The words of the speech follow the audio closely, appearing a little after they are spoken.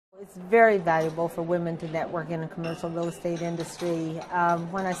It's very valuable for women to network in the commercial real estate industry.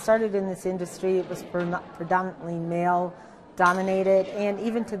 When I started in this industry, it was predominantly male dominated, and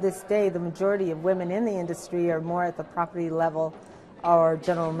even to this day, the majority of women in the industry are more at the property level or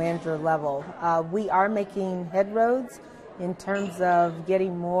general manager level. We are making headroads in terms of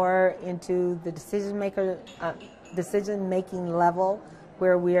getting more into the decision-making level,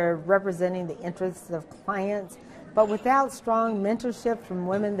 where we are representing the interests of clients. But without strong mentorship from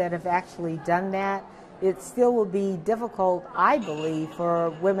women that have actually done that, it still will be difficult, I believe,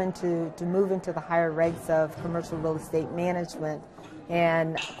 for women to move into the higher ranks of commercial real estate management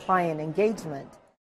and client engagement.